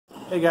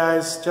Hey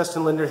guys,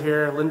 Justin Linder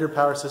here, Linder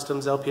Power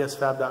Systems,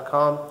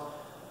 lpsfab.com.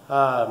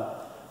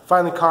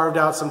 Finally carved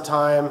out some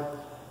time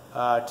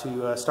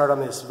to start on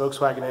this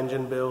Volkswagen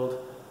engine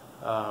build.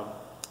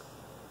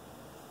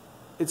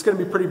 It's going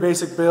to be a pretty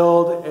basic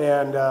build,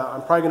 and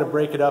I'm probably going to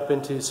break it up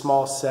into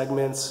small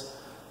segments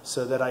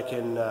so that I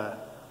can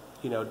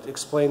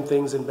explain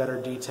things in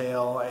better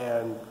detail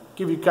and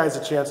give you guys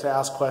a chance to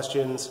ask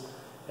questions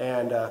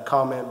and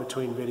comment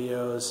between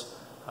videos,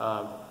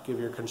 give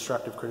your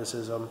constructive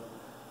criticism.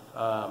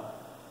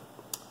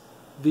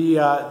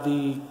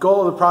 The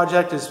goal of the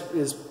project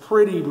is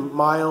pretty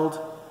mild.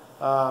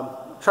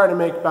 Trying to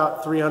make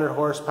about 300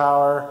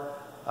 horsepower.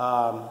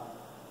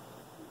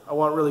 I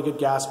want really good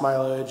gas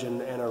mileage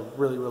and a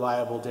really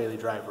reliable daily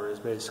driver is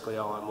basically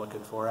all I'm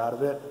looking for out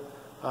of it.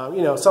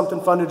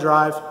 Something fun to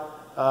drive,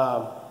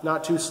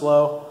 not too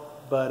slow,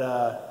 but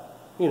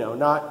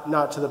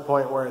not to the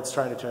point where it's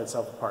trying to tear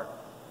itself apart.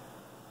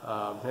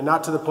 And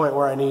not to the point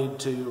where I need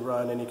to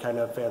run any kind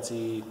of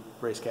fancy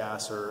race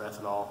gas or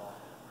ethanol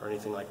or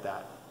anything like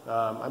that.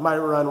 I might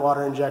run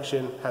water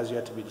injection, has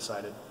yet to be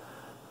decided.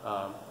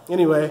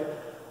 Anyway,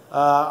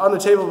 on the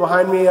table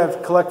behind me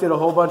I've collected a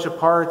whole bunch of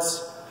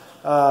parts.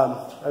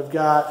 I've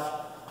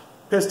got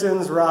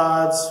pistons,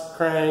 rods,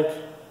 crank,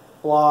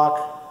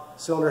 block,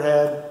 cylinder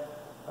head,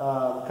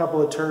 a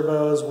couple of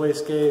turbos,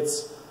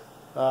 wastegates,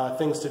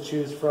 things to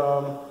choose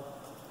from,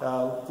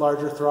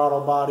 larger throttle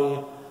body.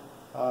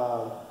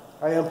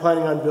 I am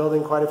planning on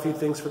building quite a few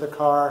things for the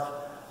car,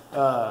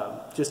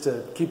 just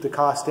to keep the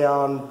cost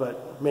down,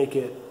 but make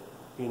it,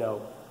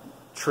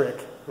 trick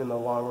in the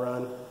long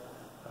run.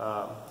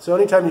 So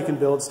anytime you can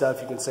build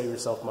stuff, you can save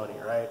yourself money,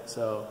 right?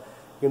 So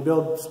you can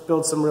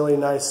build some really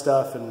nice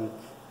stuff and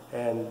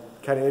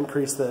kind of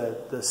increase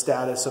the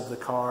status of the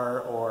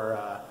car or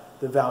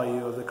the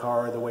value of the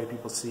car, or the way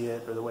people see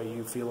it, or the way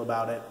you feel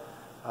about it,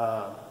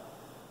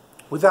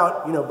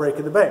 without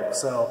breaking the bank.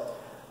 So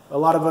a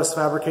lot of us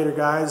fabricator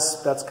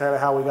guys, that's kind of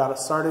how we got it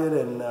started,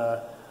 and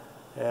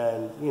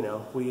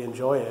we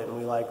enjoy it, and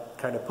we like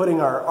kind of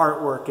putting our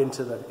artwork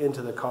into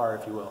the car,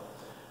 if you will.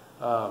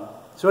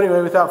 So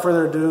anyway, without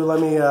further ado, let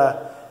me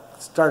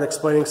start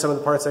explaining some of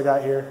the parts I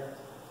got here.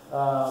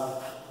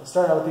 I'll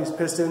start out with these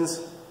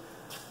pistons.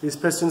 These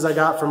pistons I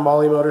got from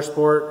Molly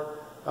Motorsport.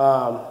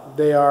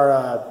 They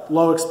are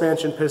low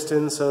expansion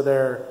pistons, so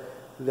they're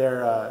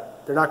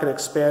not going to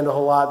expand a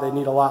whole lot. They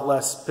need a lot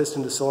less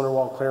piston to cylinder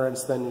wall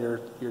clearance than your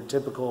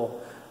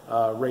typical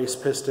race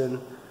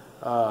piston.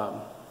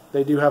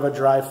 They do have a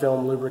dry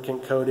film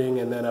lubricant coating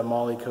and then a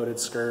Molly coated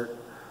skirt.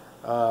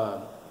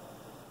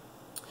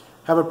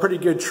 Have a pretty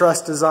good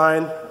truss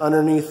design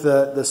underneath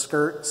the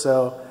skirt,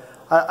 so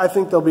I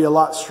think they'll be a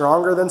lot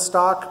stronger than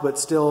stock, but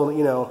still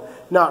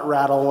not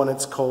rattle when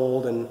it's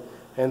cold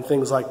and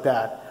things like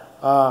that.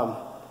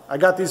 I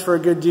got these for a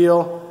good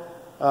deal.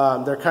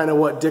 They're kind of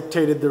what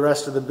dictated the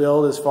rest of the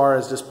build as far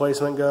as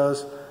displacement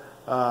goes.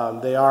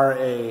 They are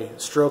a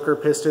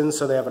stroker piston,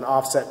 so they have an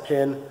offset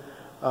pin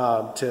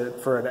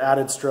for an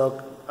added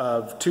stroke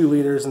of 2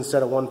 liters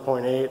instead of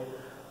 1.8.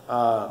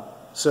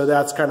 So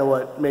that's kind of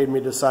what made me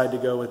decide to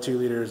go with 2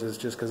 liters, is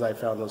just because I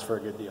found those for a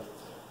good deal.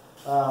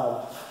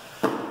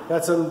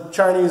 Got some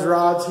Chinese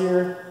rods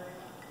here.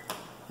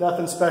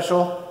 Nothing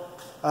special,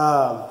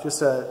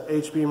 just a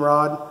H-beam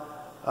rod.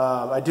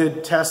 I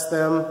did test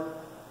them.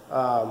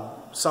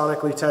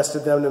 Sonically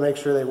tested them to make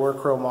sure they were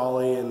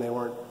chromoly and they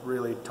weren't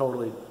really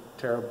totally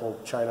terrible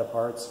China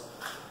parts.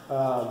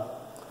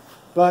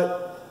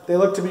 But they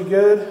look to be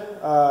good.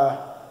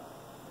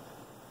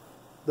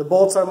 The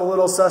bolts I'm a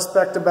little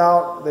suspect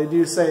about. They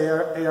do say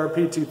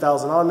ARP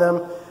 2000 on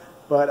them,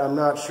 but I'm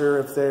not sure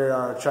if they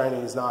are a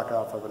Chinese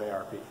knockoff of an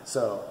ARP.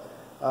 So,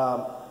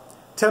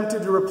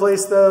 tempted to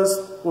replace those.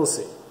 We'll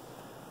see.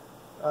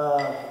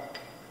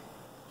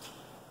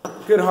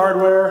 Good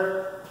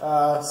hardware.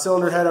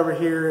 Cylinder head over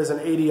here is an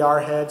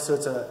ADR head, so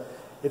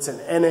it's an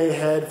NA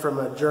head from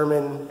a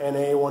German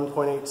NA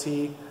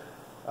 1.8T.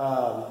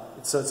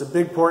 So it's a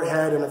big port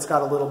head, and it's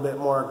got a little bit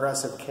more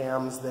aggressive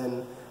cams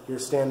than your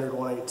standard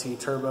 1.8T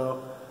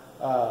turbo.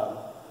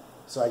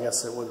 So I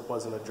guess it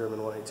wasn't a German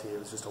 1.8T, it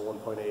was just a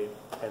 1.8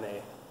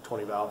 NA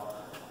 20 valve.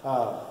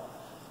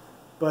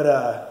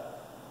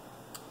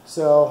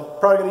 So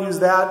probably going to use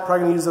that, probably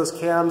going to use those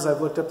cams.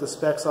 I've looked up the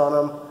specs on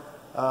them.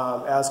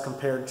 As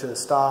compared to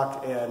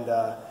stock, and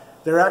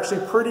they're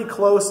actually pretty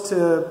close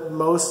to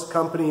most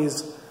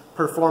companies'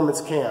 performance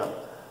cam.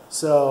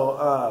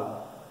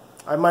 So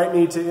I might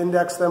need to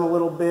index them a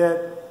little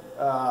bit.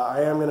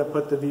 I am going to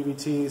put the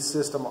VVT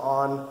system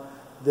on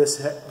this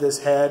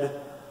head,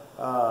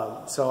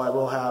 so I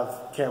will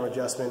have cam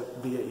adjustment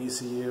via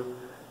ECU,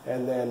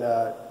 and then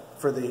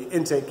for the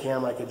intake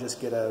cam I could just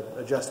get an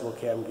adjustable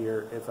cam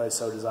gear if I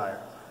so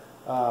desire.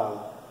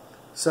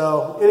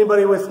 So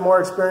anybody with more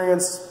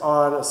experience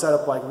on a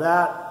setup like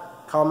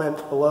that, comment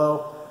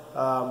below.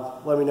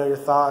 Let me know your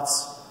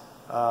thoughts.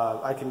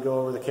 I can go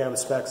over the cam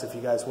specs if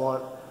you guys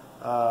want.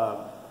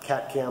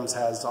 Cat Cams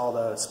has all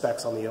the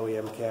specs on the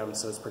OEM cams,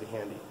 so it's pretty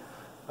handy.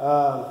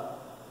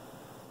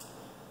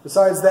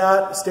 Besides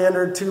that,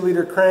 standard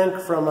 2-liter crank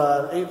from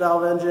an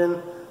 8-valve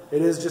engine.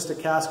 It is just a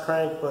cast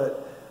crank,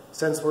 but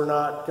since we're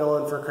not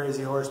going for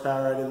crazy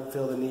horsepower, I didn't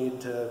feel the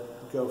need to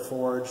go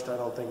forged. I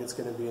don't think it's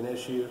going to be an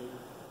issue.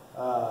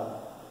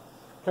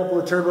 Couple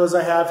of turbos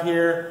I have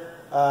here,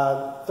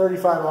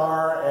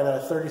 35R and a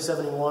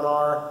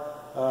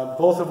 3071R,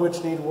 both of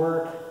which need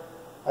work.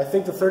 I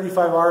think the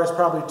 35R is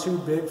probably too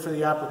big for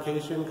the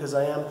application because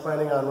I am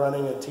planning on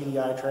running a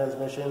TDI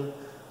transmission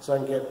so I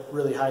can get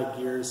really high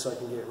gears so I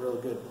can get real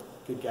good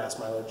gas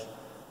mileage.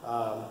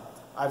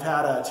 I've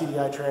had a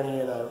TDI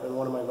tranny in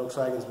one of my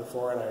Volkswagens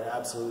before, and I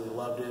absolutely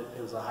loved it.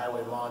 It was a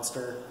highway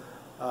monster,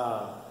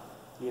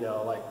 you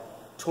know, like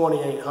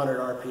 2,800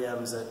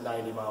 RPMs at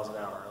 90 miles an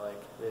hour.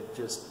 Like, it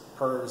just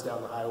purrs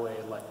down the highway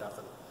like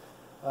nothing.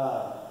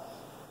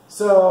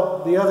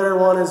 So the other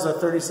one is a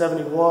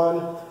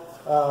 3071,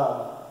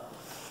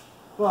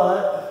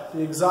 but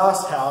the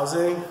exhaust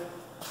housing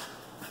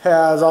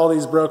has all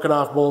these broken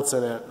off bolts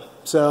in it.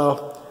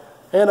 So,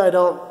 and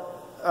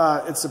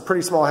it's a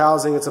pretty small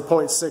housing. It's a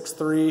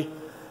 0.63,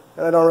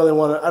 and I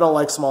don't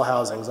like small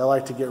housings. I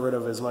like to get rid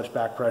of as much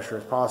back pressure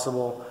as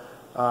possible.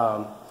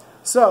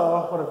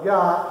 So what I've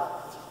got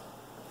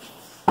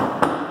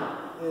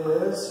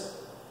is,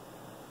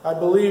 I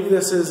believe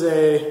this is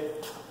a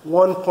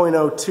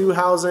 1.02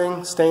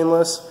 housing,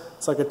 stainless.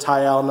 It's like a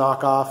Tile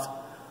knockoff.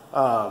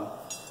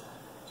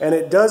 And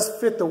it does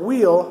fit the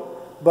wheel,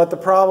 but the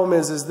problem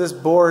is this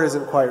bore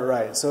isn't quite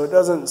right. So it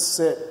doesn't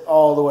sit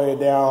all the way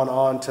down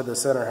onto the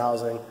center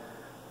housing.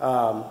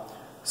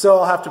 So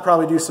I'll have to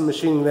probably do some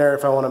machining there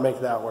if I want to make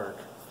that work.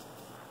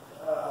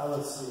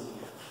 Let's see.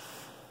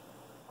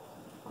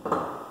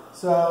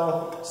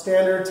 So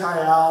standard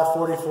Tile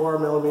 44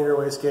 millimeter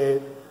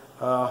wastegate.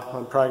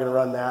 I'm probably going to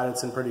run that.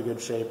 It's in pretty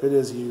good shape. It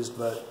is used,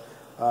 but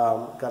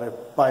got to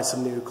buy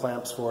some new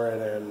clamps for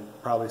it and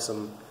probably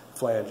some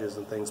flanges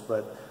and things.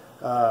 But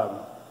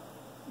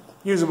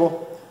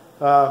usable.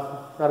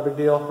 Not a big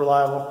deal.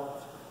 Reliable.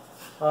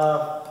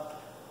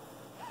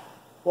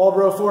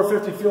 Walbro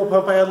 450 fuel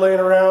pump I had laying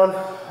around.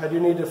 I do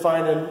need to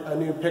find a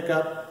new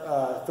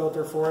pickup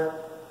filter for it,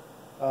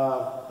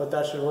 but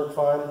that should work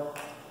fine.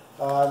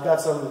 I've got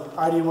some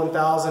ID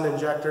 1000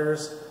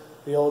 injectors,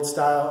 the old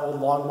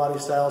long body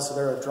style, so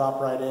they're a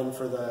drop right in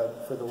for the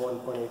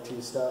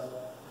 1.8T stuff.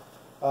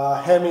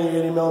 Hemi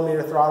 80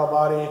 millimeter throttle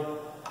body,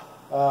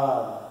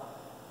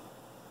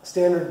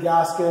 standard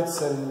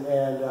gaskets and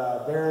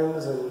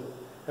bearings and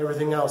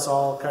everything else,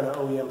 all kind of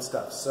OEM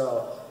stuff.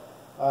 So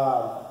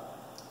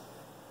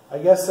I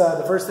guess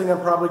the first thing I'm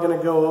probably going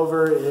to go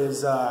over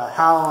is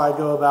how I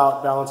go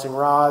about balancing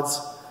rods,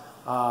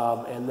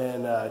 and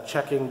then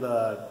checking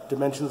the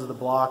dimensions of the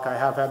block. I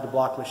have had the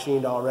block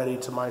machined already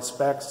to my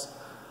specs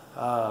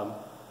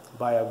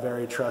by a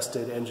very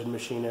trusted engine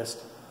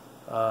machinist.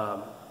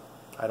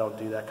 I don't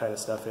do that kind of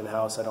stuff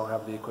in-house. I don't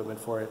have the equipment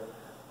for it.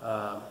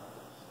 And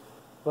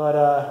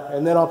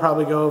then I'll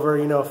probably go over,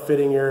 you know,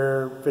 fitting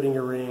your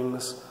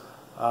rings,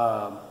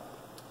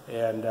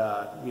 and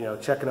you know,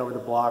 checking over the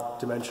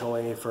block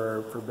dimensionally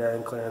for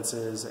bearing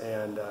clearances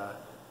and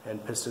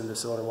piston to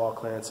cylinder wall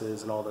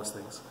clearances and all those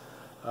things.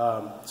 So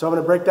I'm going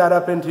to break that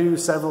up into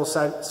several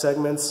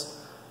segments,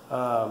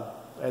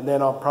 and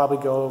then I'll probably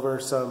go over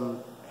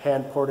some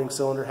hand porting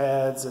cylinder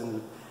heads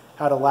and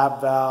how to lap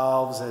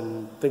valves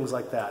and things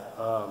like that.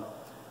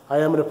 I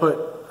am going to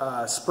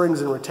put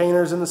springs and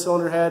retainers in the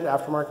cylinder head,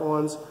 aftermarket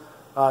ones,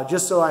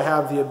 just so I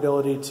have the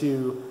ability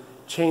to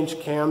change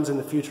cams in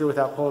the future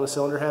without pulling the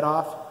cylinder head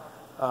off.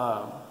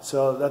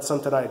 So that's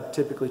something I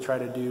typically try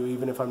to do,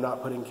 even if I'm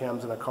not putting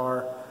cams in a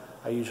car.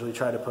 I usually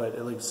try to put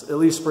at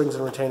least springs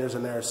and retainers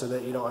in there so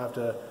that you don't have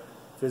to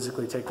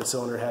physically take the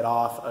cylinder head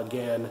off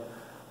again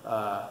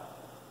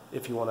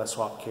if you want to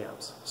swap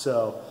cams.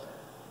 So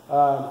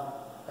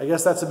I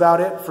guess that's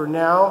about it for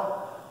now.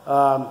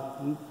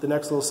 The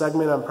next little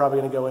segment I'm probably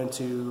going to go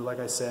into, like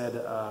I said,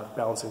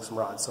 balancing some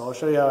rods. So I'll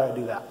show you how I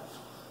do that.